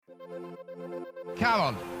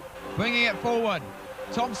Carroll bringing it forward.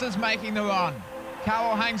 Thompson's making the run.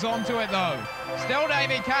 Carroll hangs on to it though. Still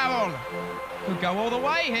Davy Carroll. Could go all the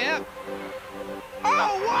way here.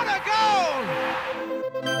 Oh, what a goal!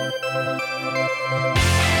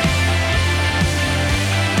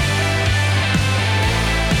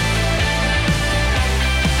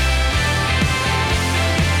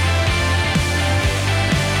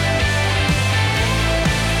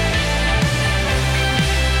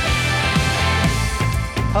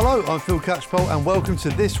 Hello, I'm Phil Catchpole and welcome to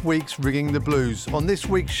this week's Ringing the Blues. On this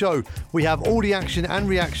week's show, we have all the action and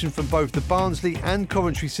reaction from both the Barnsley and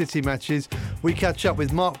Coventry City matches. We catch up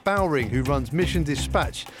with Mark Bowring, who runs Mission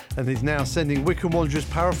Dispatch and is now sending Wycombe Wanderers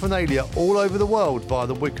paraphernalia all over the world via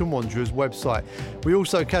the Wycombe Wanderers website. We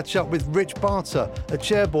also catch up with Rich Barter, a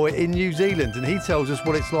chairboy in New Zealand, and he tells us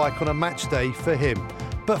what it's like on a match day for him.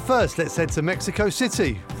 But first, let's head to Mexico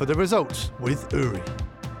City for the results with Uri.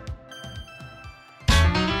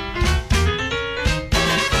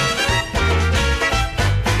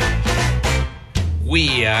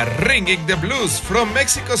 We are ringing the blues from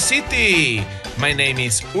Mexico City. My name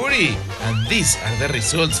is Uri, and these are the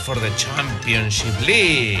results for the Championship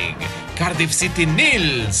League. Cardiff City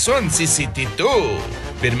 0, Swansea City 2,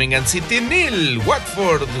 Birmingham City 0,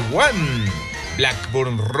 Watford 1,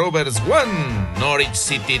 Blackburn Rovers 1, Norwich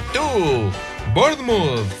City 2,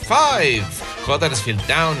 Bournemouth 5, Huddersfield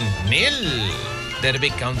Town 0, Derby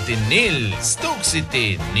County 0, Stoke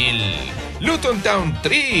City 0, Luton Town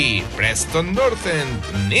 3, Preston North End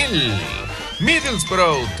 0,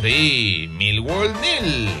 Middlesbrough 3, Millwall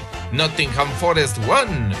 0, Nottingham Forest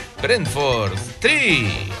 1, Brentford 3,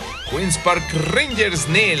 Queen's Park Rangers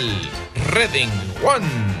 0, Reading 1,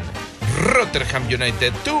 Rotherham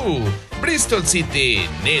United 2, Bristol City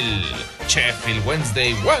 0, Sheffield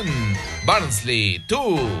Wednesday 1, Barnsley 2,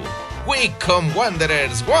 Wycombe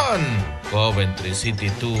Wanderers 1, Coventry City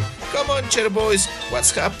 2. Come on, Chairboys,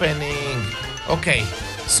 what's happening? Okay,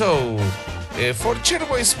 so for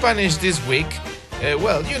Chairboy Spanish this week,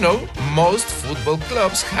 most football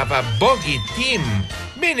clubs have a bogey team,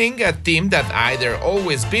 meaning a team that either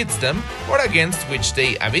always beats them or against which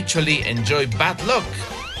they habitually enjoy bad luck.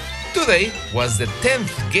 Today was the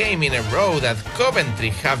 10th game in a row that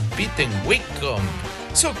Coventry have beaten Wycombe.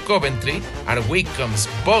 So Coventry are Wycombe's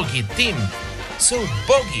bogey team. So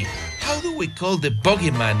bogey, how do we call the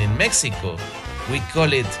bogeyman in Mexico? We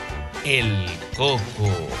call it El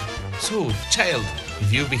Coco. So child,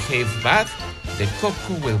 if you behave bad, the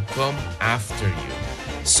Coco will come after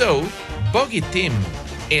you. So, bogey team,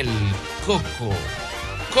 El Coco.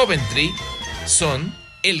 Coventry son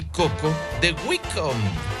El Coco de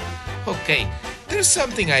Wycombe. Okay, there's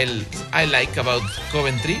something I like about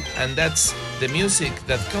Coventry, and that's the music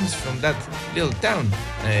that comes from that little town.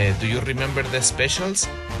 Do you remember the specials?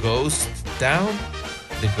 Ghost Town?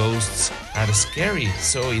 The ghosts are scary,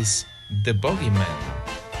 so is the bogeyman.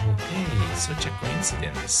 Okay, such a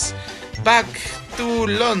coincidence. Back to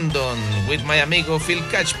London with my amigo Phil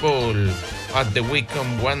Catchpole at the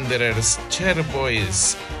Wycombe Wanderers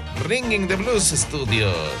Chairboys Ringing the Blues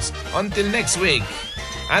Studios. Until next week,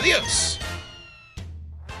 adios.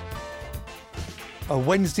 A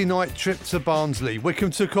Wednesday night trip to Barnsley. Wycombe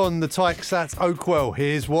took on the Tykes at Oakwell.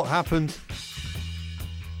 Here's what happened.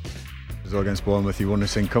 Against Bournemouth, you wouldn't have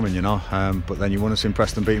seen coming, but then you wouldn't have seen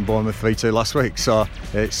Preston beating Bournemouth 3-2 last week. So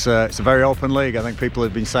it's a very open league. I think people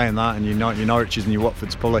have been saying that, and your Norwiches and your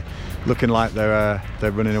Watfords probably looking like they're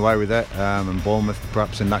running away with it, and Bournemouth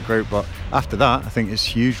perhaps in that group. But after that, I think it's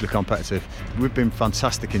hugely competitive. We've been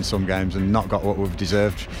fantastic in some games and not got what we've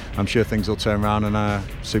deserved. I'm sure things will turn around, and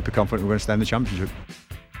super confident we're going to stay in the Championship.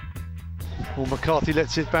 Well, McCarthy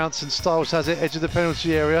lets it bounce, and Styles has it, edge of the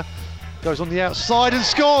penalty area. Goes on the outside and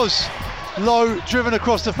scores! Low, driven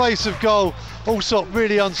across the face of goal. Allsop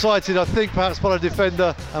really unsighted, I think, perhaps by the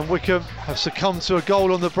defender. And Wycombe have succumbed to a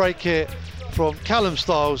goal on the break here from Callum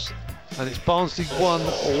Styles. And it's Barnsley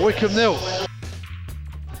 1, Wycombe 0.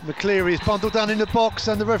 McCleary is bundled down in the box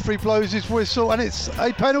and the referee blows his whistle and it's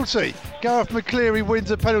a penalty. Gareth McCleary wins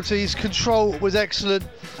a penalty. His control was excellent.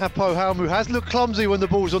 Apo Halmu has looked clumsy when the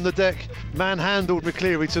ball's on the deck. Manhandled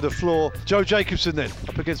McCleary to the floor. Joe Jacobson then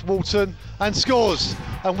up against Walton and scores.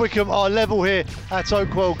 And Wycombe are level here at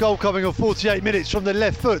Oakwell. Goal coming on 48 minutes from the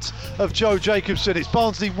left foot of Joe Jacobson. It's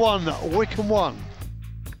Barnsley 1, Wycombe 1.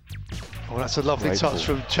 Oh, that's a lovely touch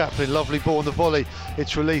from Chaplin. Lovely ball on the volley.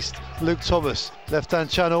 It's released. Luke Thomas, left-hand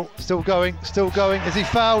channel, still going. Is he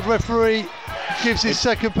fouled? Referee gives his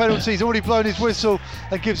second penalty. He's already blown his whistle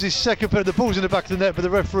and gives his second penalty. The ball's in the back of the net, but the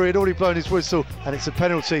referee had already blown his whistle, and it's a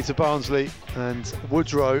penalty to Barnsley. And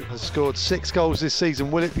Woodrow has scored 6 goals this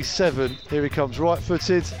season. Will it be 7? Here he comes,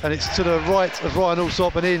 right-footed, and it's to the right of Ryan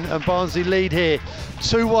Allsop and in, and Barnsley lead here,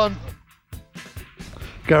 2-1.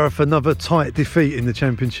 Gareth, another tight defeat in the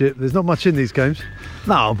Championship. There's not much in these games.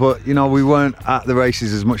 No, but you know, we weren't at the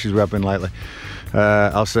races as much as we have been lately.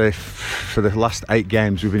 I'll say for the last 8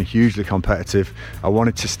 games we've been hugely competitive. I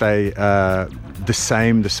wanted to stay the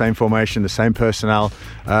same formation, the same personnel,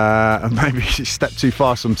 and maybe step too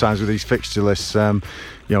far sometimes with these fixture lists. You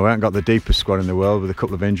know, we haven't got the deepest squad in the world with a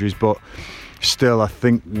couple of injuries, but still I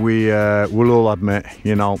think we will all admit,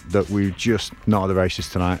 you know, that we're just not at the races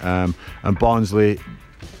tonight. And Barnsley,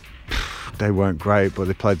 they weren't great, but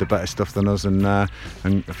they played the better stuff than us, and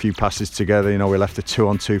a few passes together. You know, we left a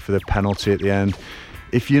 2-on-2 for the penalty at the end.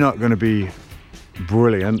 If you're not going to be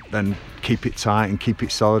brilliant, then keep it tight and keep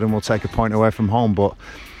it solid, and we'll take a point away from home. But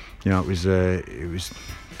you know, it was a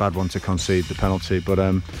bad one to concede the penalty, but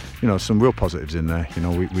you know, some real positives in there. You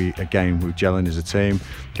know, we again, we're gelling as a team.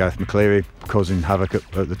 Gareth McCleary causing havoc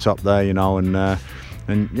at the top there, you know, and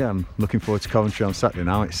yeah, I'm looking forward to Coventry on Saturday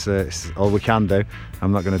now. It's all we can do.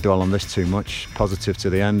 I'm not going to dwell on this too much. Positive to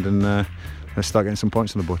the end, and let's start getting some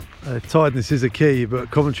points on the board. Tiredness is a key,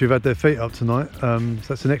 but Coventry have had their feet up tonight. So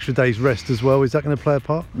that's an extra day's rest as well. Is that going to play a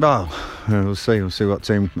part? Well, we'll see. We'll see what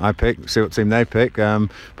team I pick. See what team they pick.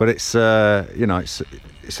 But it's you know,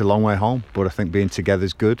 it's a long way home, but I think being together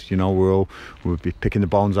is good. You know, we'll be picking the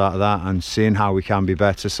bones out of that and seeing how we can be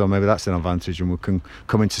better. So maybe that's an advantage, and we can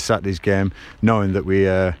come into Saturday's game knowing that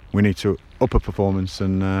we need to up a performance,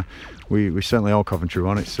 and we certainly owe Coventry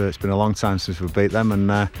one. It's been a long time since we've beat them,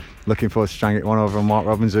 and looking forward to trying to get one over on Mark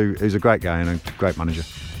Robins, who's a great guy and a great manager.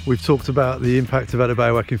 We've talked about the impact of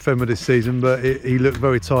Adebayo in Fenway this season, but he looked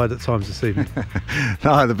very tired at times this evening.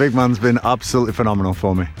 No, the big man's been absolutely phenomenal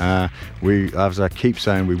for me. As I keep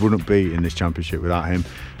saying, we wouldn't be in this Championship without him,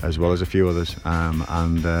 as well as a few others.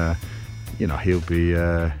 You know, he'll be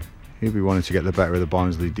wanting to get the better of the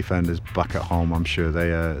Barnsley defenders back at home. I'm sure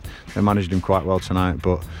they managed him quite well tonight,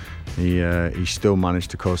 but he still managed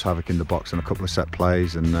to cause havoc in the box on a couple of set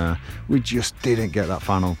plays, and we just didn't get that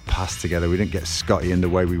final pass together. We didn't get Scotty in the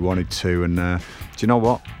way we wanted to, and do you know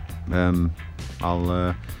what?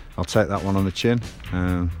 I'll take that one on the chin.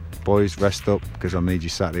 Boys, rest up, because I'll need you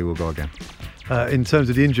Saturday. We'll go again. In terms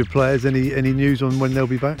of the injured players, any news on when they'll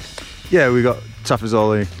be back? Yeah, we got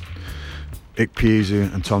Tafazoli,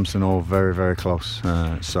 Ikpeazu and Thompson all very, very close.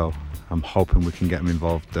 So I'm hoping we can get them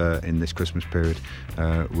involved in this Christmas period.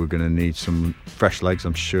 We're going to need some fresh legs,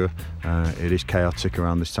 I'm sure. It is chaotic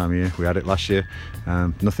around this time of year. We had it last year.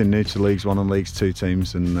 Nothing new to Leagues 1 and Leagues 2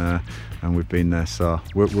 teams, and we've been there. So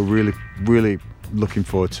we're really, really looking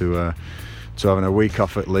forward to having a week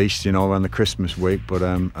off at least, you know, around the Christmas week. But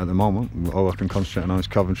at the moment, all I can concentrate on is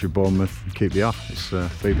Coventry, Bournemouth, and keep you off. It's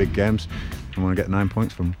 3 big games. I want to get 9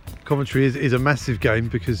 points from them. Coventry is a massive game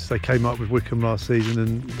because they came up with Wycombe last season,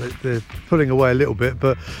 and they're pulling away a little bit,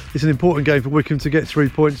 but it's an important game for Wycombe to get 3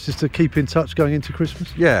 points just to keep in touch going into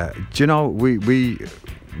Christmas. Yeah, do you know, we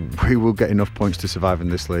will get enough points to survive in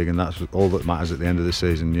this league, and that's all that matters at the end of the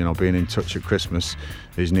season. You know, being in touch at Christmas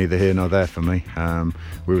is neither here nor there for me.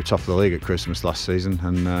 We were top of the league at Christmas last season,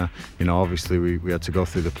 and you know, obviously we had to go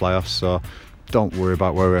through the playoffs, so don't worry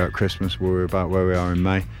about where we are at Christmas, worry about where we are in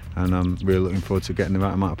May, and I'm really looking forward to getting the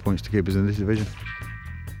right amount of points to keep us in this division.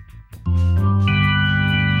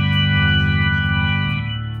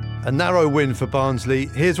 A narrow win for Barnsley.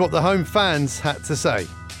 Here's what the home fans had to say.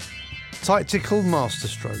 Tactical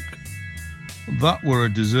masterstroke. That were a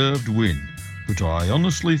deserved win, but I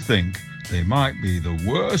honestly think they might be the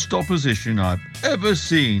worst opposition I've ever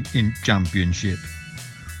seen in Championship.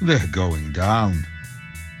 They're going down.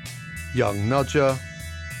 Young Nudger.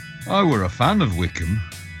 I were a fan of Wycombe,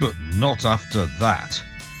 but not after that.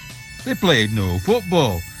 They played no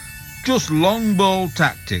football, just long ball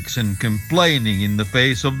tactics and complaining in the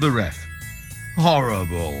face of the ref.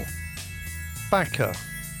 Horrible. Backer.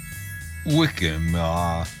 Wycombe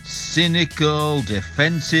are cynical,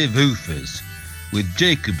 defensive hoofers, with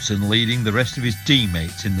Jacobson leading the rest of his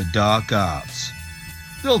teammates in the dark arts.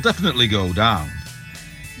 They'll definitely go down.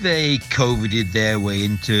 They COVIDed their way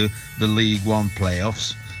into the League One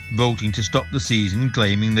playoffs, voting to stop the season,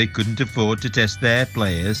 claiming they couldn't afford to test their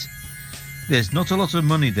players. There's not a lot of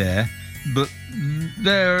money there, but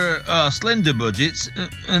there are slender budgets,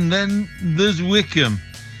 and then there's Wycombe.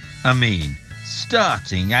 I mean,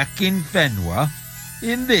 starting Akinfenwa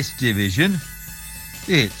in this division,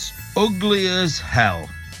 it's ugly as hell.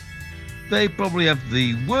 they probably have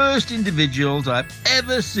the worst individuals I've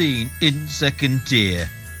ever seen in second tier.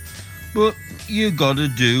 But you gotta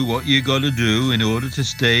do what you gotta do in order to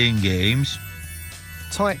stay in games.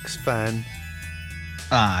 Tykes fan.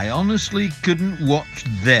 I honestly couldn't watch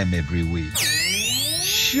them every week.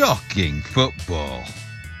 Shocking football.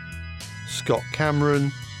 Scott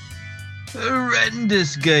Cameron.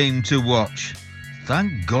 Horrendous game to watch.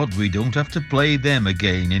 Thank God we don't have to play them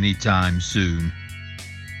again anytime soon.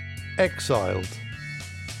 Exiled.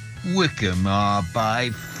 Wycombe are by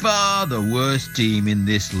far the worst team in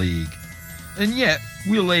this league, and yet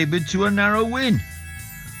we're laboured to a narrow win.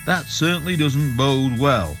 That certainly doesn't bode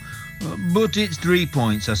well, but it's 3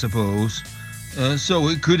 points, I suppose, so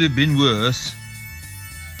it could have been worse.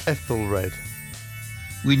 Ethelred.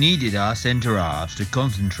 We needed our centre-halves to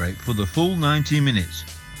concentrate for the full 90 minutes,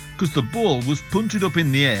 because the ball was punted up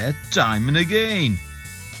in the air time and again.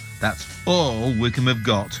 That's all Wycombe have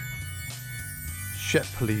got.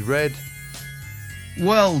 Shepley Red.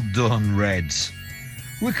 Well done, Reds.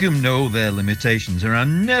 Wycombe know their limitations and are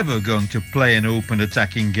never going to play an open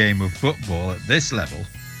attacking game of football at this level.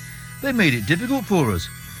 They made it difficult for us,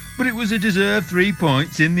 but it was a deserved 3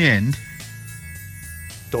 points in the end.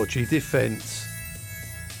 Dodgy defence.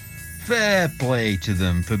 Fair play to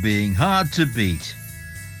them for being hard to beat.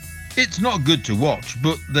 It's not good to watch,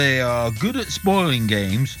 but they are good at spoiling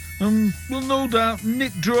games and will no doubt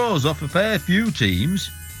nick draws off a fair few teams.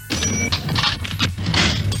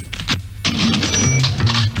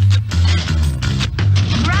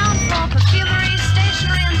 Ground floor perfumery,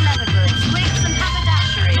 stationery and leather goods, wigs and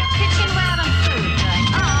haberdashery, kitchenware and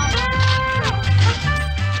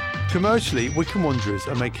food. Commercially, Wycombe Wanderers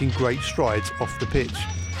are making great strides off the pitch.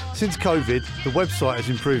 Since COVID, the website has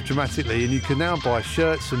improved dramatically and you can now buy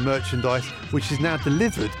shirts and merchandise which is now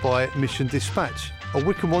delivered by Mission Dispatch, a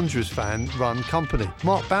Wycombe Wanderers fan-run company.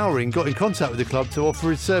 Mark Bowering got in contact with the club to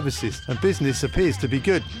offer his services and business appears to be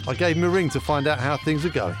good. I gave him a ring to find out how things are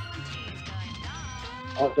going.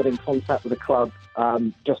 I got in contact with the club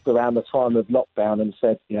just around the time of lockdown and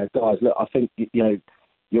said, guys, look, I think, you're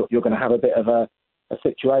going to have a bit of a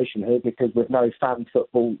situation here because with no fan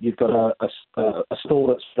football, you've got a store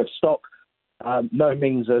that's full of stock, no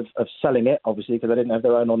means of selling it, obviously, because they didn't have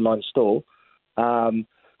their own online store.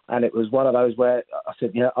 And it was one of those where I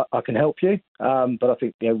said, I can help you, but I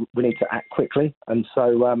think we need to act quickly. And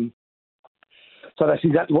so that's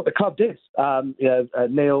exactly what the club did.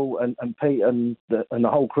 Neil and Pete and the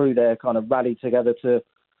whole crew there kind of rallied together to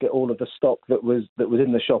get all of the stock that was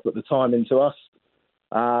in the shop at the time into us.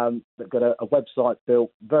 They've got a website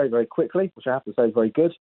built very, very quickly, which I have to say is very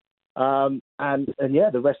good. And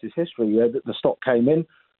the rest is history. The stock came in,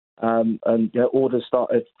 and orders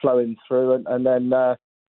started flowing through, and then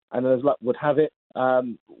as luck would have it,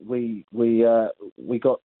 we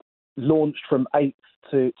got launched from 8th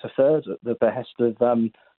to 3rd at the behest of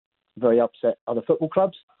very upset other football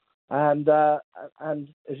clubs. And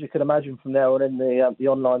as you can imagine, from there on in, the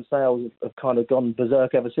online sales have kind of gone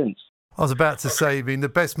berserk ever since. I was about to say, the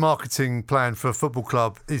best marketing plan for a football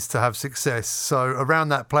club is to have success. So around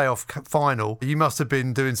that playoff final, you must have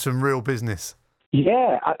been doing some real business.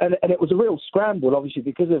 Yeah, and it was a real scramble, obviously,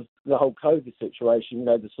 because of the whole COVID situation.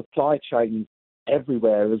 The supply chain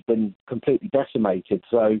everywhere has been completely decimated.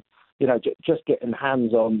 So, just getting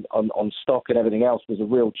hands on stock and everything else was a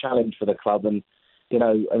real challenge for the club. And,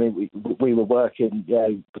 we were working,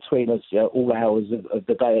 between us, all hours of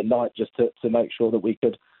the day and night just to make sure that we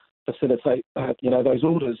could facilitate, those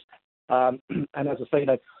orders. And as I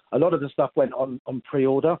say, a lot of the stuff went on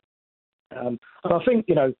pre-order. And I think,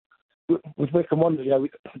 with Wycombe Wanderers,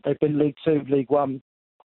 they've been League 2, League 1,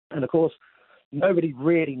 and of course, nobody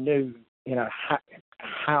really knew,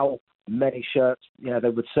 how many shirts, they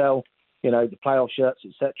would sell, the playoff shirts,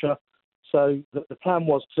 etc. So the plan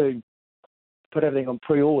was to put everything on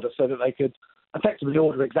pre-order so that they could effectively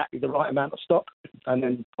order exactly the right amount of stock, and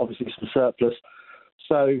then obviously some surplus.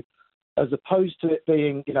 So as opposed to it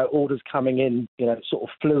being, orders coming in, sort of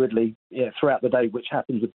fluidly, throughout the day, which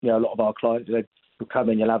happens with, a lot of our clients, they will come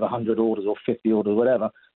in, you'll have 100 orders or 50 orders, whatever.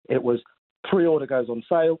 It was pre-order goes on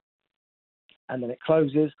sale and then it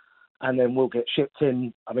closes and then we'll get shipped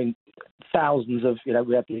in. Thousands of, we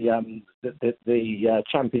had the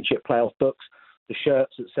championship playoff books, the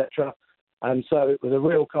shirts, etc. And so it was a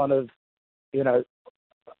real kind of,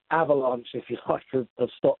 avalanche, if you like, of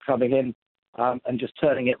stock coming in. And just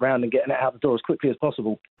turning it round and getting it out the door as quickly as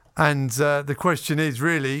possible. And the question is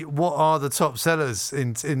really, what are the top sellers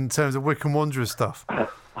in terms of Wycombe Wanderers stuff?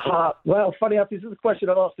 Well, funny enough, this is a question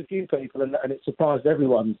I've asked a few people, and it surprised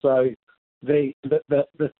everyone. So the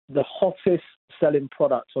hottest selling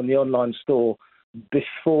product on the online store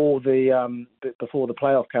before the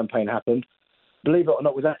playoff campaign happened, believe it or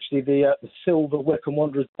not, was actually the silver Wycombe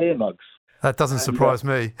Wanderers beer mugs. That doesn't surprise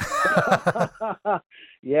me.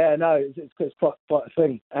 Yeah, no, it's quite a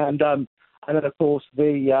thing. And then of course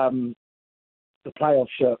the playoff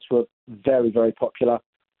shirts were very, very popular,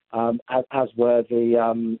 as were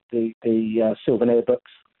the souvenir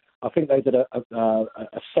books. I think they did a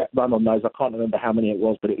set run on those. I can't remember how many it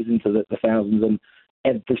was, but it was into the thousands, and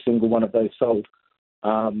every single one of those sold.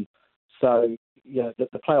 So yeah,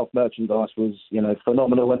 the playoff merchandise was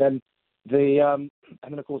phenomenal. And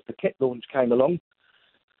then of course the kit launch came along,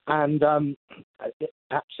 and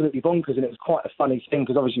absolutely bonkers. And it was quite a funny thing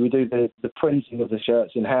because obviously we do the printing of the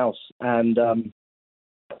shirts in house, and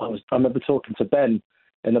I remember talking to Ben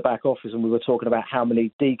in the back office, and we were talking about how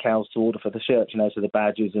many decals to order for the shirts, so the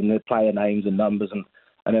badges and the player names and numbers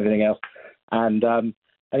and everything else. And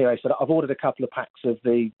anyway, so I've ordered a couple of packs of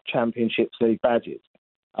the Championship League badges.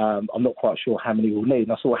 I'm not quite sure how many we'll need.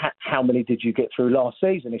 And I saw how many did you get through last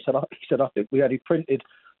season? He said I think we only printed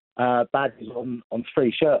badges on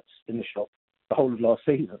 3 shirts in the shop the whole of last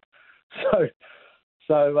season.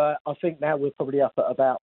 So I think now we're probably up at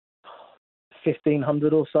about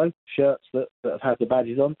 1,500 or so shirts that have had the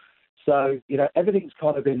badges on. So everything's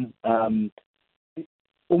kind of been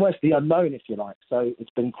almost the unknown, if you like. So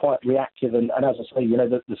it's been quite reactive, and as I say,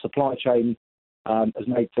 the supply chain has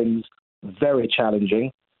made things very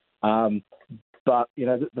challenging. But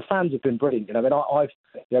the fans have been brilliant. I've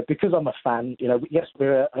because I'm a fan. Yes,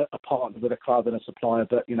 we're a partner with a club and a supplier,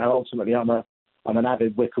 but ultimately I'm an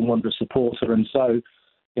avid Wycombe Wanderers supporter, and so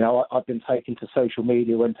I've been taken to social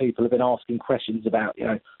media when people have been asking questions about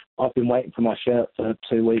I've been waiting for my shirt for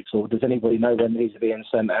 2 weeks, or does anybody know when these are being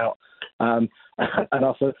sent out? And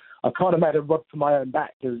I've kind of made a rod for my own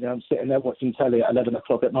back because I'm sitting there watching telly at 11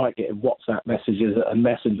 o'clock at night getting WhatsApp messages and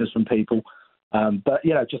messengers from people. But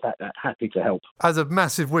just happy to help. As a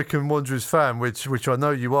massive Wycombe Wanderers fan, which I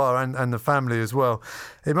know you are, and the family as well,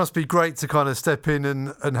 it must be great to kind of step in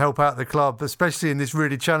and help out the club, especially in this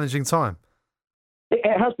really challenging time.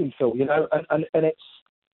 It has been, Phil, and it's,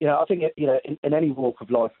 I think, in any walk of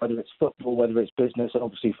life, whether it's football, whether it's business, and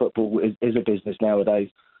obviously football is a business nowadays,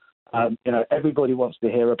 everybody wants to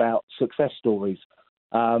hear about success stories.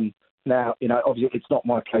 Now, obviously it's not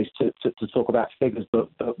my place to talk about figures, but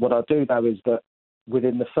what I do know is that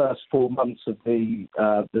within the first 4 months of the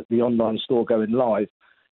online store going live,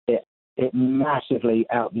 it massively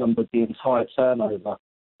outnumbered the entire turnover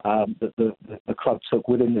that the club took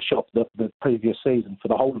within the shop the previous season for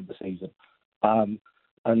the whole of the season.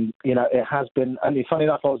 And it has been. And funny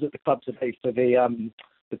enough, I was at the club today for the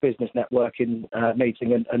business networking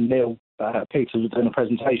meeting, and Neil Peters was doing a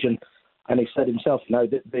presentation, and he said himself,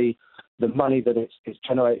 that the money that it's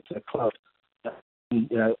generated to the club,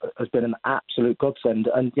 has been an absolute godsend.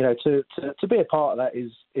 And to be a part of that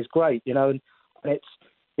is great. And it's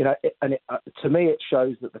to me it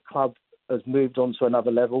shows that the club has moved on to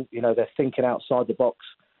another level. They're thinking outside the box.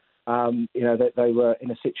 They were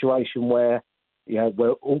in a situation where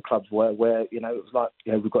all clubs were, where it was like,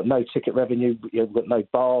 we've got no ticket revenue, we've got no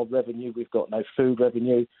bar revenue, we've got no food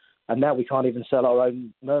revenue, and now we can't even sell our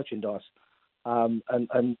own merchandise. And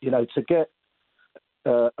to get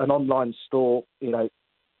an online store,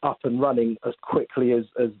 up and running as quickly as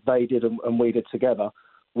they did and we did together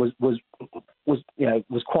was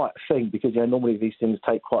quite a thing, because normally these things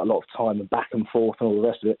take quite a lot of time and back and forth and all the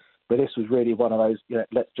rest of it. But this was really one of those,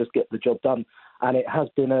 let's just get the job done. And it has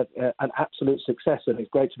been an absolute success, and it's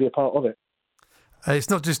great to be a part of it. It's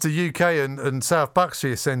not just the UK and South Bucks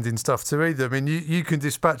you're sending stuff to either. I mean, you can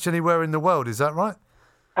dispatch anywhere in the world, is that right?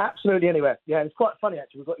 Absolutely anywhere. Yeah, and it's quite funny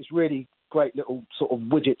actually. We've got this really great little sort of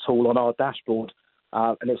widget tool on our dashboard,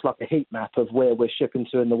 and it's like a heat map of where we're shipping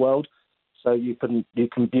to in the world. So you can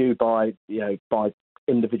view by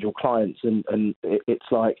individual clients, and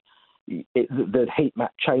it's like the heat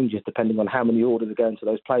map changes depending on how many orders are going to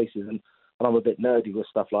those places. And I'm a bit nerdy with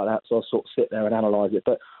stuff like that, so I'll sort of sit there and analyse it.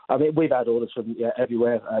 But I mean, we've had orders from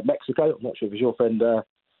everywhere. Mexico, I'm not sure if it's your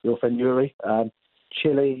friend Yuri.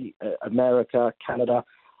 Chile, America, Canada.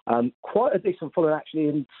 Quite a decent following actually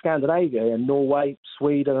in Scandinavia, and Norway,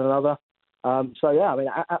 Sweden, and another. So yeah, I mean,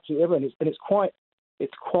 absolutely everyone. It's quite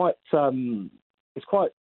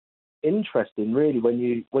interesting, really, when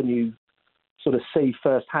you sort of see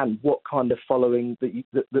firsthand what kind of following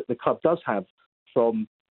that the club does have from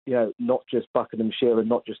not just Buckinghamshire and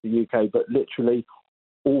not just the UK, but literally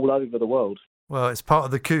all over the world. Well, it's part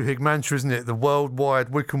of the Kuhig mantra, isn't it? The worldwide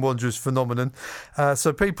Wycombe Wanderers phenomenon.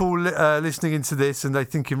 So people listening into this and they're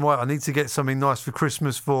thinking, right, I need to get something nice for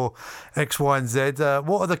Christmas for X, Y and Z.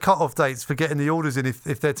 What are the cut-off dates for getting the orders in if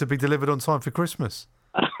they're to be delivered on time for Christmas?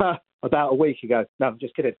 About a week ago. No, I'm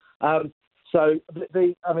just kidding. So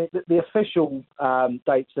the official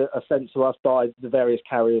dates are sent to us by the various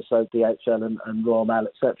carriers, so DHL and Royal Mail,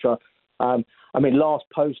 etc. Last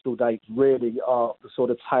postal dates really are the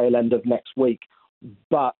sort of tail end of next week.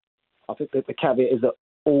 But I think that the caveat is that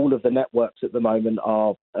all of the networks at the moment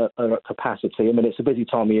are at capacity. I mean, it's a busy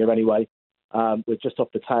time of year anyway. We're just off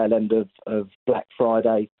the tail end of Black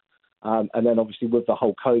Friday. And then obviously with the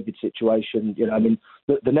whole COVID situation,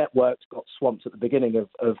 the networks got swamped at the beginning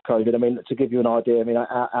of COVID. I mean, to give you an idea,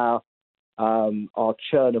 our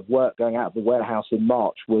churn of work going out of the warehouse in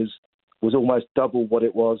March was almost double what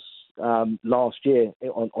it was last year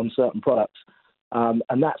on certain products.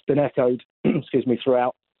 And that's been echoed,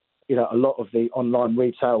 throughout, a lot of the online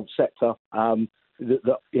retail sector.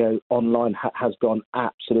 Online has gone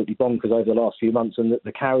absolutely bonkers over the last few months, and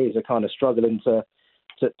the carriers are kind of struggling to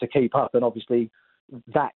keep up. And obviously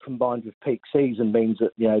that combined with peak season means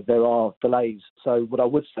that, there are delays. So what I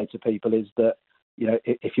would say to people is that,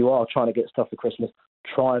 if you are trying to get stuff for Christmas,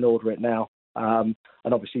 try and order it now.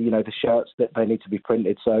 And obviously, the shirts that they need to be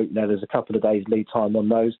printed. So, there's a couple of days lead time on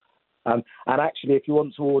those. And actually, if you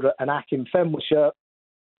want to order an Akin Fenwa shirt,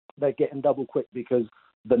 they're getting double quick because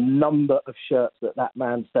the number of shirts that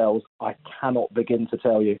man sells, I cannot begin to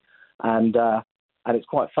tell you. And it's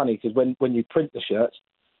quite funny because when you print the shirts,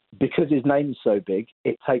 because his name's so big,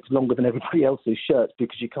 it takes longer than everybody else's shirts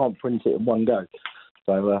because you can't print it in one go.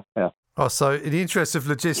 So, yeah. Oh, so in the interest of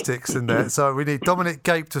logistics and that, so we need Dominic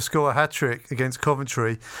Gape to score a hat-trick against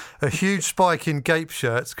Coventry, a huge spike in Gape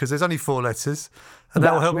shirts because there's only 4 letters, and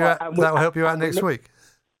that will help you out. That will help you out next week.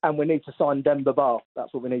 And we need to sign Demba Ba.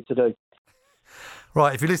 That's what we need to do.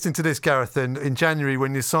 Right, if you're listening to this, Gareth, then in January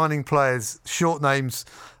when you're signing players, short names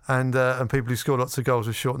and people who score lots of goals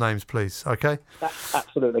with short names, please. Okay?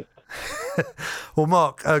 Absolutely. Well,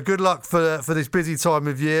 Mark, good luck for this busy time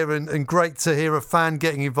of year, and great to hear a fan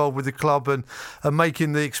getting involved with the club and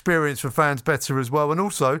making the experience for fans better as well, and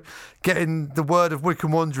also getting the word of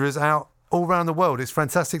Wycombe Wanderers out all around the world. It's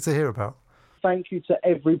fantastic to hear about. Thank you to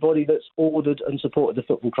everybody that's ordered and supported the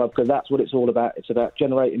football club, because that's what it's all about. It's about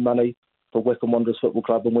generating money for Wycombe Wanderers Football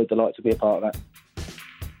Club, and we're delighted to be a part of that.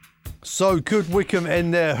 So could Wycombe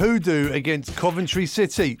end their hoodoo against Coventry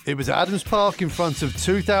City? It was at Adams Park in front of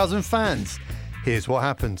 2,000 fans. Here's what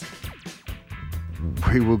happened.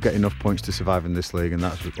 We will get enough points to survive in this league, and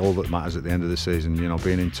that's all that matters at the end of the season.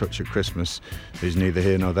 Being in touch at Christmas is neither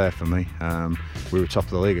here nor there for me. We were top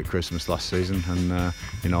of the league at Christmas last season,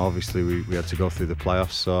 and obviously we had to go through the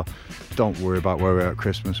playoffs. So don't worry about where we are at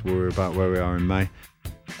Christmas. Worry about where we are in May.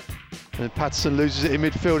 And Patterson loses it in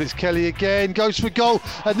midfield. It's Kelly again, goes for goal,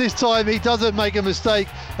 and this time he doesn't make a mistake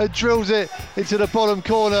and drills it into the bottom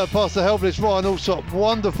corner past the helpless Ryan Allsop.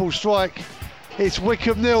 Wonderful strike. It's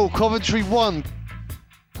Wycombe 0, Coventry 1.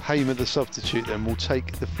 Heyman, the substitute, then will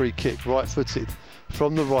take the free kick, right-footed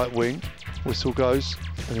from the right wing. Whistle goes,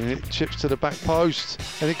 and then it chips to the back post,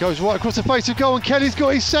 and it goes right across the face of goal, and Kelly's got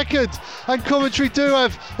his second, and Coventry do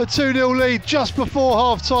have a 2-0 lead just before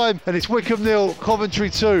half-time, and it's Wycombe 0, Coventry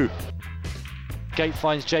 2. Gape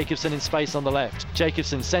finds Jacobson in space on the left.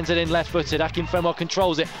 Jacobson sends it in left-footed. Akin Fenwa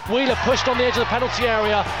controls it. Wheeler pushed on the edge of the penalty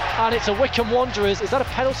area, and it's a Wycombe Wanderers. Is that a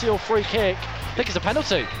penalty or free kick? I think it's a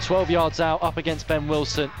penalty. 12 yards out, up against Ben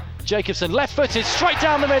Wilson. Jacobson left-footed, straight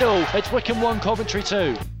down the middle. It's Wycombe 1, Coventry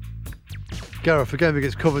 2. Gareth, a game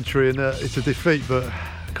against Coventry, and it's a defeat, but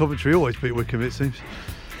Coventry always beat Wycombe, it seems.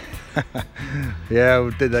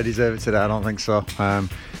 Yeah, did they deserve it today? I don't think so.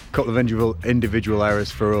 Couple of individual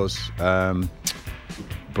errors for us,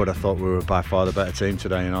 but I thought we were by far the better team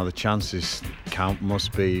today. The chances count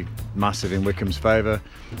must be massive in Wycombe's favour,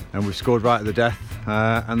 and we've scored right at the death,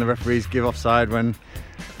 and the referees give offside when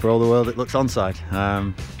for all the world it looks onside.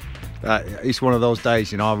 It's one of those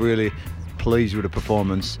days, I'm really pleased with the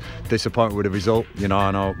performance, disappointed with the result.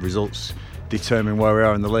 I know results determine where we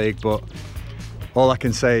are in the league, but all I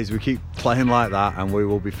can say is we keep playing like that and we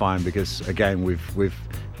will be fine, because again we've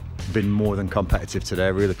been more than competitive today.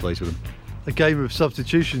 Really pleased with them. A game of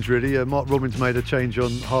substitutions really. Mark Robbins made a change on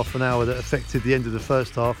half an hour that affected the end of the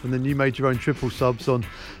first half, and then you made your own triple subs on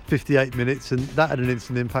 58 minutes, and that had an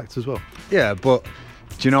instant impact as well. Yeah, but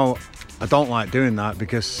I don't like doing that,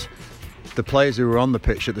 because the players who were on the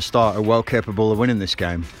pitch at the start are well capable of winning this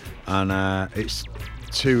game, and it's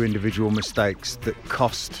 2 individual mistakes that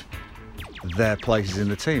cost their places in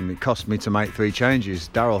the team. It cost me to make 3 changes.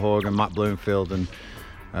 Daryl Horgan, Matt Bloomfield and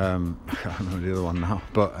I don't know the other one now,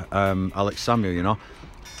 but Alex Samuel, you know,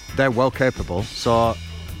 they're well capable. So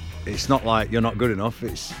it's not like you're not good enough.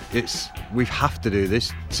 It's we have to do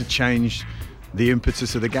this to change the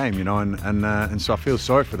impetus of the game, you know, and so I feel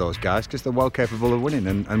sorry for those guys because they're well capable of winning,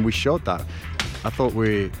 and we showed that. I thought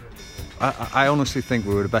I honestly think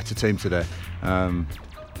we were a better team today.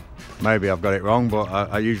 Maybe I've got it wrong, but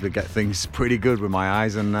I usually get things pretty good with my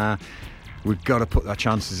eyes, and we've got to put our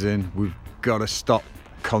chances in. We've got to stop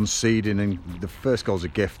conceding, and the first goal's a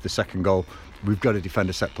gift. The second goal, we've got to defend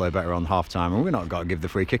a set play better on half time, and we're not got to give the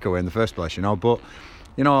free kick away in the first place, you know. But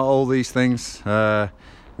you know, all these things, we're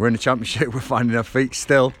in the Championship, we're finding our feet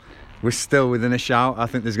still. We're still within a shout. I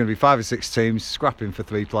think there's going to be 5 or 6 teams scrapping for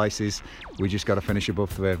 3 places. We just got to finish above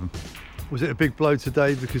 3 of them. Was it a big blow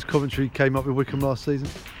today because Coventry came up with Wycombe last season?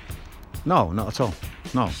 No, not at all.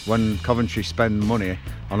 No. When Coventry spend money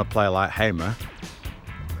on a player like Hamer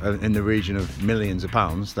in the region of millions of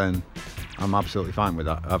pounds, then I'm absolutely fine with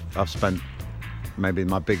that. I've spent maybe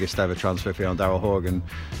my biggest ever transfer fee on Daryl Horgan,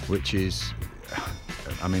 which is,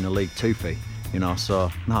 I mean, a League 2 fee. You know, so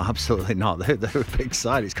no, absolutely not. They're a big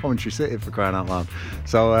side. It's Coventry City, for crying out loud.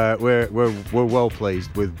 So we're well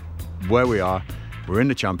pleased with where we are. We're in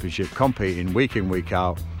the Championship, competing week in, week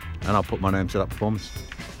out, and I'll put my name to that performance.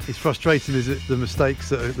 It's frustrating, is it, the mistakes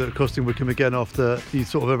that are costing Wycombe again after you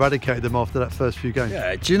sort of eradicated them after that first few games?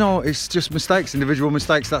 Yeah, do you know, it's just mistakes, individual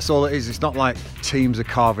mistakes, that's all it is. It's not like teams are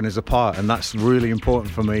carving us apart, and that's really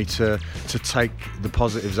important for me to take the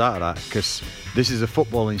positives out of that, because this is a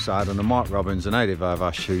footballing side under Mark Robins and Adi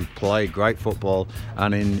Varvash who play great football,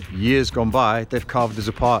 and in years gone by, they've carved us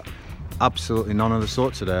apart. Absolutely none of the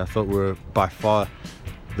sort today. I thought we were by far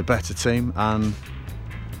the better team, and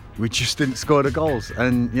we just didn't score the goals.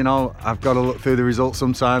 And you know, I've got to look through the results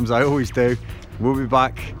sometimes. I always do. We'll be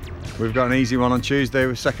back. We've got an easy one on Tuesday.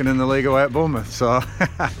 We're second in the league away at Bournemouth, so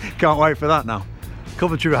can't wait for that now.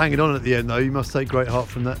 Coventry were hanging on at the end though. You must take great heart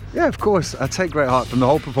from that. Yeah, of course. I take great heart from the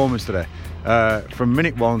whole performance today. From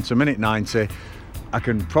minute 1 to minute 90, I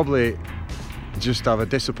can probably just have a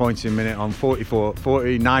disappointing minute on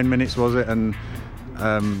 49 minutes was it, and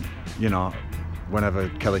you know, whenever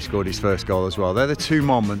Kelly scored his first goal as well. They're the 2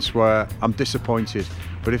 moments where I'm disappointed,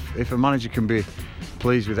 but if a manager can be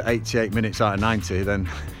pleased with 88 minutes out of 90, then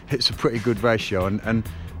it's a pretty good ratio, and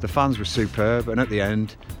the fans were superb, and at the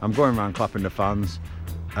end I'm going around clapping the fans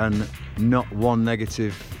and not one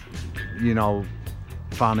negative, you know,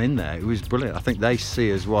 fan in there. It was brilliant. I think they see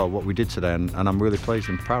as well what we did today, and I'm really pleased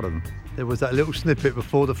and proud of them. There was that little snippet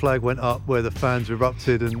before the flag went up where the fans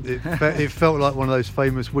erupted, and it felt like one of those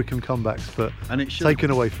famous Wycombe comebacks, but and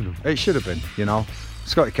taken away from them. It should have been, you know.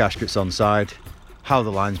 Scotty Cash gets onside, how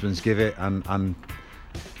the linesman's give it, and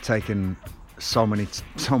taking so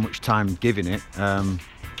much time giving it.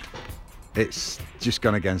 It's just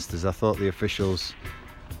gone against us. I thought the officials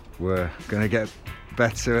were going to get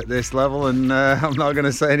better at this level, and I'm not going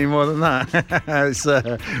to say any more than that.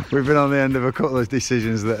 We've been on the end of a couple of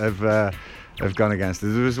decisions that have gone against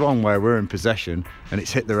us. There was one where we're in possession and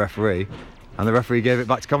it's hit the referee, and the referee gave it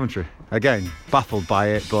back to Coventry. Again, baffled by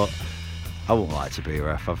it, but I wouldn't like to be a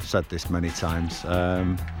ref. I've said this many times.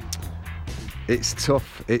 It's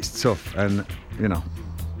tough, and you know,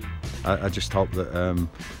 I just hope that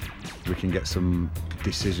we can get some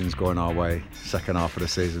decisions going our way second half of the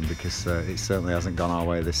season, because it certainly hasn't gone our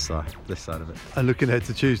way this side of it. And looking ahead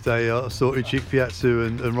to Tuesday, I saw Uche Piazzu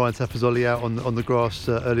and Ryan Tafazoli out on the grass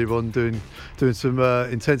earlier on doing some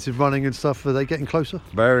intensive running and stuff. Are they getting closer?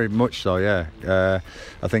 Very much so, yeah.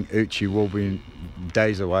 I think Uche will be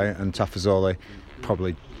days away, and Tafazoli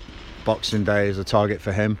probably Boxing Day is a target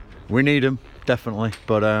for him. We need him, definitely,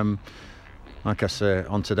 but like I say,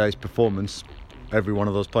 on today's performance, every one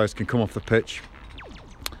of those players can come off the pitch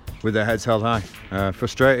with their heads held high.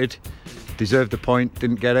 Frustrated, deserved the point,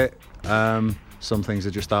 didn't get it. Some things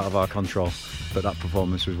are just out of our control, but that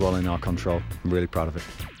performance was well in our control. I'm really proud of it.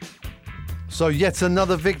 So yet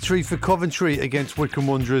another victory for Coventry against Wycombe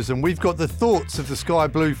Wanderers, and we've got the thoughts of the Sky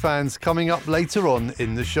Blue fans coming up later on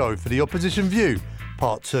in the show for the Opposition View,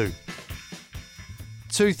 Part 2.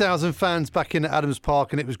 2,000 fans back in at Adams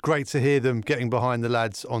Park, and it was great to hear them getting behind the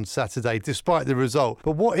lads on Saturday, despite the result.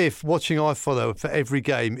 But what if watching iFollow for every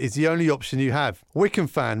game is the only option you have? Wycombe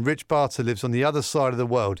fan Rich Barter lives on the other side of the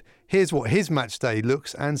world. Here's what his match day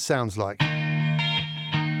looks and sounds like.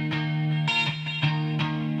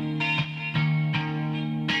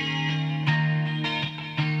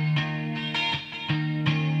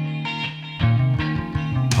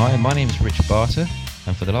 Hi, my name is Rich Barter,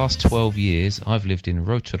 and for the last 12 years I've lived in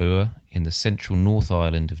Rotorua in the central North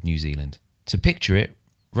Island of New Zealand. To picture it,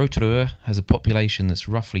 Rotorua has a population that's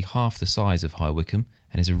roughly half the size of High Wycombe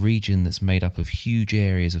and is a region that's made up of huge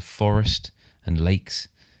areas of forest and lakes,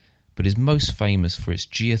 but is most famous for its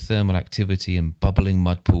geothermal activity and bubbling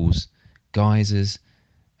mud pools, geysers,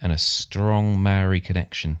 and a strong Maori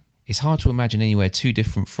connection. It's hard to imagine anywhere too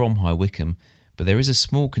different from High Wycombe, but there is a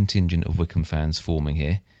small contingent of Wycombe fans forming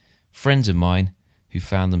here, friends of mine who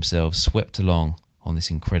found themselves swept along on this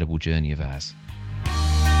incredible journey of ours.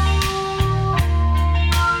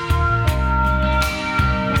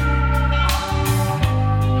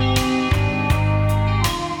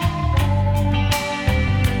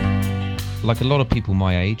 Like a lot of people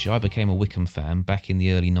my age, I became a Wycombe fan back in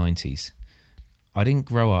the early 90s. I didn't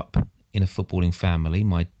grow up in a footballing family.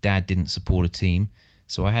 My dad didn't support a team,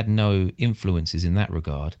 so I had no influences in that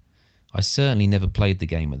regard. I certainly never played the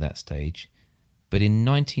game at that stage. But in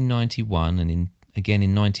 1991 and again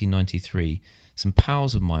in 1993, some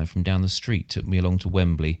pals of mine from down the street took me along to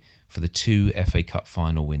Wembley for the 2 FA Cup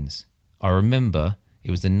final wins. I remember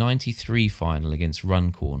it was the 93 final against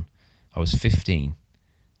Runcorn. I was 15.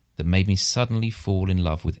 That made me suddenly fall in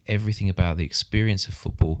love with everything about the experience of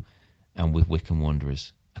football and with Wycombe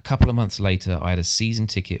Wanderers. A couple of months later, I had a season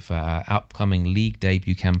ticket for our upcoming league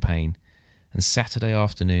debut campaign, and Saturday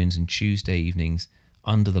afternoons and Tuesday evenings,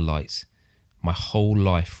 under the lights, my whole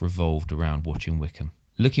life revolved around watching Wycombe.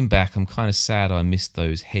 Looking back, I'm kind of sad I missed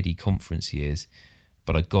those heady conference years,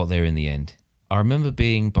 but I got there in the end. I remember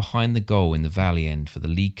being behind the goal in the Valley End for the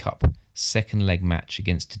League Cup second leg match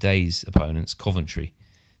against today's opponents, Coventry,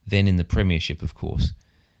 then in the Premiership, of course,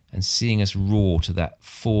 and seeing us roar to that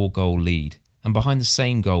 4-goal lead. And behind the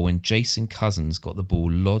same goal when Jason Cousins got the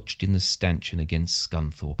ball lodged in the stanchion against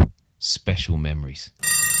Scunthorpe. Special memories.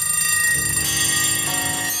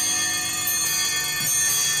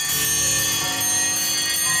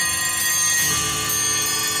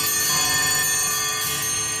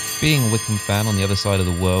 Being a Wycombe fan on the other side of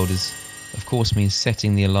the world is, of course, means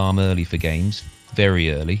setting the alarm early for games,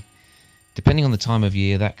 very early. Depending on the time of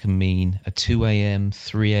year, that can mean a 2 a.m,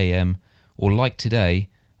 3 a.m, or like today,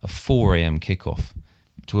 a 4 a.m. kickoff.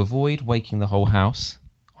 To avoid waking the whole house,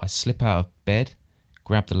 I slip out of bed,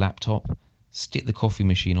 grab the laptop, stick the coffee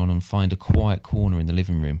machine on and find a quiet corner in the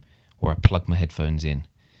living room where I plug my headphones in.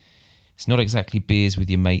 It's not exactly beers with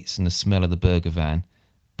your mates and the smell of the burger van,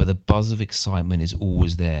 but the buzz of excitement is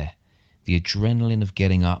always there. The adrenaline of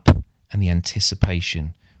getting up and the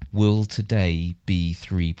anticipation. Will today be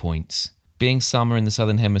 3 points? Being summer in the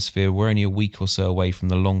Southern Hemisphere, we're only a week or so away from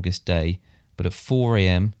the longest day, but at 4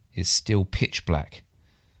 a.m, it's still pitch black.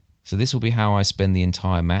 So this will be how I spend the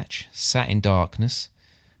entire match, sat in darkness,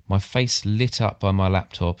 my face lit up by my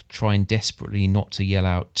laptop, trying desperately not to yell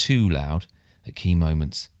out too loud at key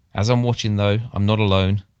moments. As I'm watching though, I'm not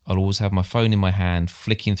alone. I'll always have my phone in my hand,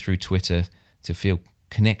 flicking through Twitter to feel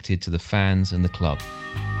connected to the fans and the club.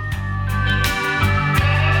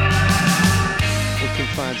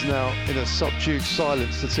 Wycombe fans now in a subdued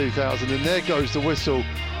silence to 2000, and there goes the whistle.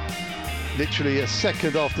 Literally a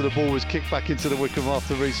second after the ball was kicked back into the Wycombe half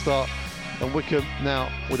the restart, and Wycombe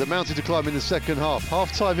now with a mountain to climb in the second half.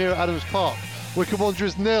 Half time here at Adams Park. Wycombe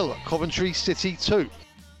Wanderers 0, Coventry City 2.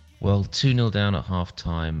 Well, 2-0 down at half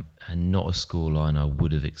time, and not a scoreline I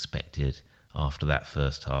would have expected after that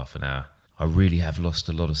first half an hour. I really have lost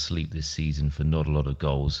a lot of sleep this season for not a lot of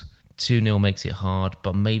goals. 2-0 makes it hard,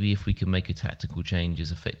 but maybe if we can make a tactical change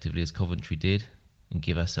as effectively as Coventry did and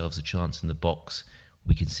give ourselves a chance in the box,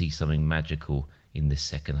 we can see something magical in this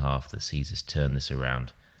second half that sees us turn this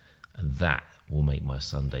around. And that will make my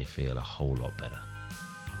Sunday feel a whole lot better.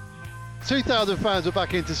 2,000 fans are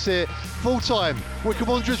back in to see it. Full time, Wycombe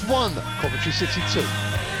Wanderers 1, Coventry City 2.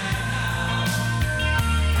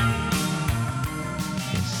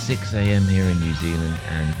 It's 6 a.m. here in New Zealand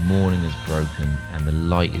and morning has broken and the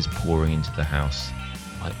light is pouring into the house.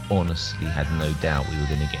 I honestly had no doubt we were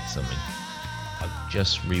going to get something. I've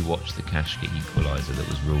just rewatched the Kashket equaliser that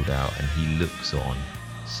was ruled out and he looks on,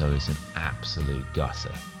 so it's an absolute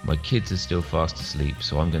gutter. My kids are still fast asleep,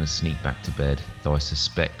 so I'm going to sneak back to bed, though I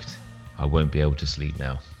suspect I won't be able to sleep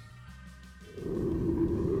now.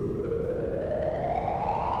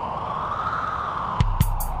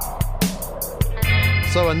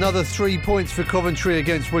 So another 3 points for Coventry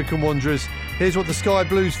against Wycombe Wanderers. Here's what the Sky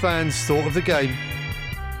Blues fans thought of the game.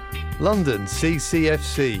 London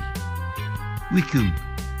CCFC. Wycombe,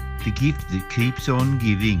 the gift that keeps on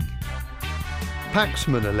giving.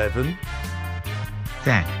 Paxman 11.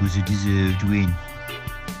 That was a deserved win.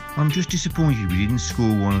 I'm just disappointed we didn't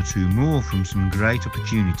score 1 or 2 more from some great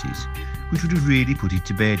opportunities, which would have really put it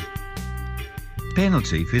to bed.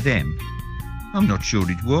 Penalty for them? I'm not sure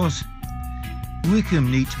it was.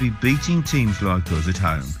 Wycombe need to be beating teams like us at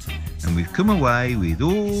home, and we've come away with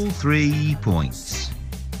all 3 points.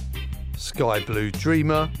 Sky Blue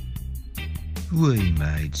dreamer. We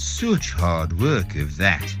made such hard work of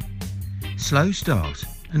that. Slow start,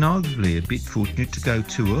 and arguably a bit fortunate to go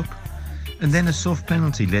 2 up, and then a soft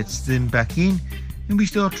penalty lets them back in, and we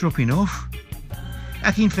start dropping off.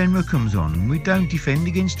 Akinfenwa comes on, and we don't defend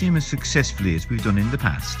against him as successfully as we've done in the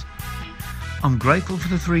past. I'm grateful for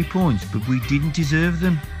the 3 points, but we didn't deserve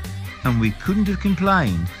them, and we couldn't have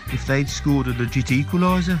complained if they'd scored a legit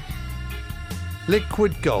equaliser.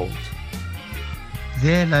 Liquid Gold.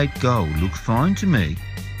 Their late goal looked fine to me.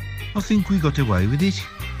 I think we got away with it.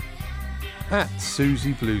 At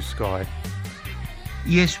Susie Blue Sky.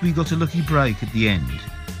 Yes, we got a lucky break at the end,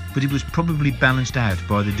 but it was probably balanced out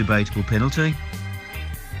by the debatable penalty.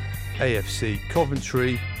 AFC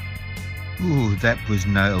Coventry. Ooh, that was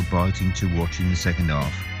nail-biting to watch in the second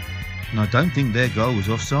half, and I don't think their goal was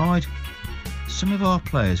offside. Some of our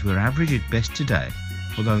players were average at best today,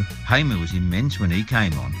 although Hamer was immense when he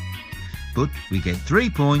came on. But we get 3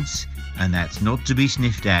 points, and that's not to be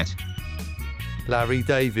sniffed at. Larry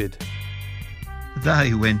David.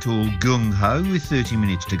 They went all gung-ho with 30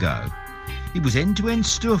 minutes to go. It was end-to-end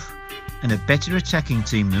stuff, and a better attacking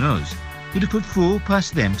team than us would have put 4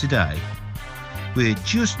 past them today. We're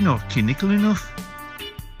just not clinical enough.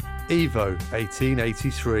 Evo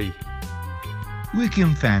 1883.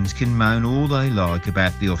 Wycombe fans can moan all they like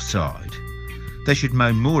about the offside. They should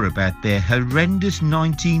moan more about their horrendous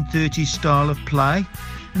 1930s style of play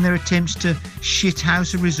and their attempts to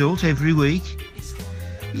shithouse a result every week.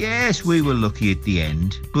 Yes, we were lucky at the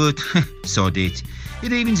end, but sod it.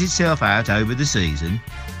 It evens itself out over the season.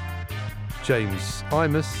 James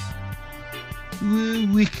Imus.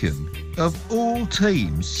 Were Wycombe, of all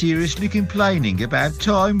teams, seriously complaining about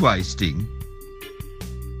time wasting?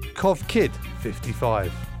 Cov Kid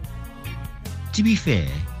 55. To be fair,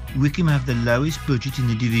 Wycombe have the lowest budget in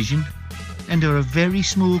the division and are a very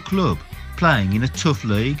small club playing in a tough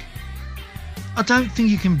league. I don't think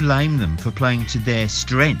you can blame them for playing to their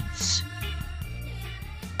strengths.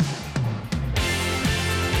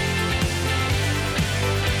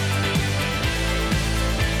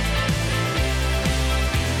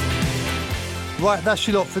 Right, that's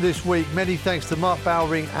your lot for this week. Many thanks to Mark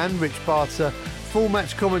Bowring and Rich Barter. Full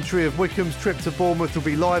match commentary of Wycombe's trip to Bournemouth will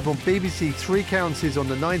be live on BBC Three Counties on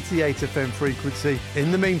the 98 FM frequency.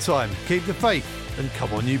 In the meantime, keep the faith and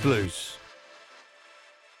come on you Blues.